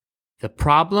The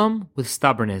problem with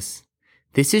stubbornness.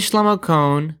 This is Shlomo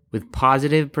Cohn with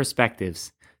Positive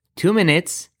Perspectives. 2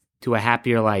 minutes to a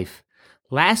happier life.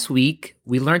 Last week,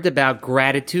 we learned about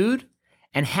gratitude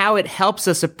and how it helps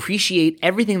us appreciate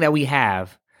everything that we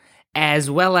have, as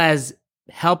well as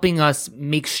helping us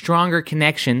make stronger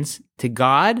connections to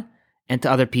God and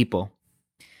to other people.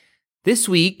 This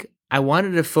week, I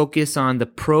wanted to focus on the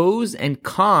pros and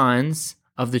cons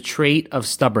of the trait of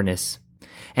stubbornness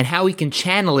and how we can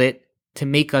channel it to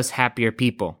make us happier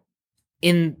people.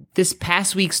 In this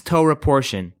past week's Torah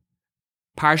portion,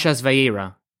 Parshas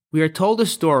Vayera, we are told a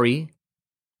story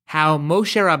how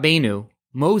Moshe Rabbeinu,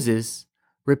 Moses,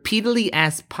 repeatedly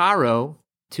asked Paro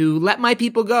to let my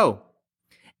people go.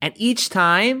 And each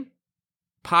time,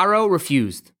 Paro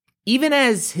refused. Even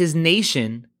as his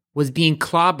nation was being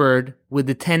clobbered with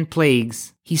the 10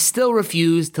 plagues, he still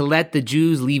refused to let the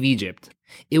Jews leave Egypt.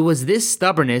 It was this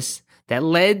stubbornness that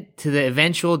led to the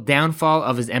eventual downfall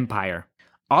of his empire.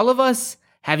 All of us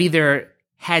have either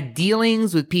had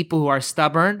dealings with people who are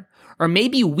stubborn, or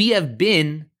maybe we have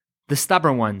been the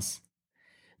stubborn ones.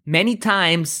 Many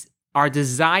times, our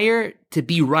desire to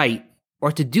be right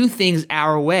or to do things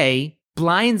our way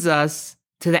blinds us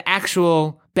to the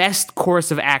actual best course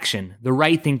of action, the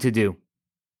right thing to do.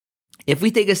 If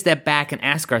we take a step back and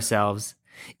ask ourselves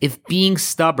if being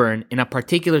stubborn in a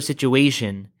particular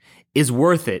situation is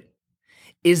worth it,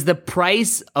 is the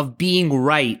price of being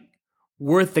right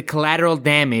worth the collateral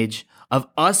damage of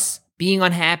us being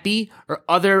unhappy or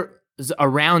others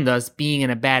around us being in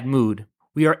a bad mood?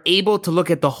 We are able to look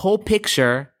at the whole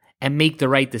picture and make the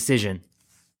right decision.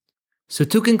 So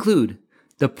to conclude,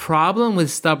 the problem with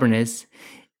stubbornness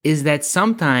is that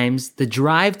sometimes the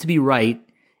drive to be right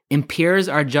impairs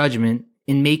our judgment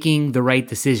in making the right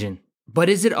decision. But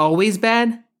is it always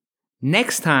bad?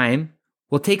 Next time,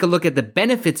 we'll take a look at the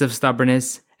benefits of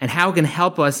stubbornness and how it can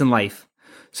help us in life.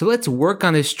 So let's work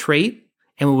on this trait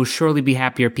and we will surely be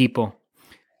happier people.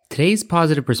 Today's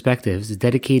Positive Perspectives is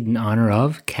dedicated in honor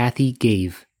of Kathy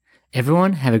Gave.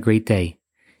 Everyone have a great day.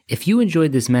 If you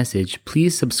enjoyed this message,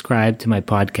 please subscribe to my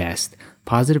podcast,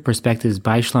 Positive Perspectives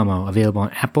by Shlomo, available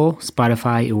on Apple,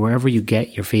 Spotify, or wherever you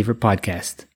get your favorite podcast.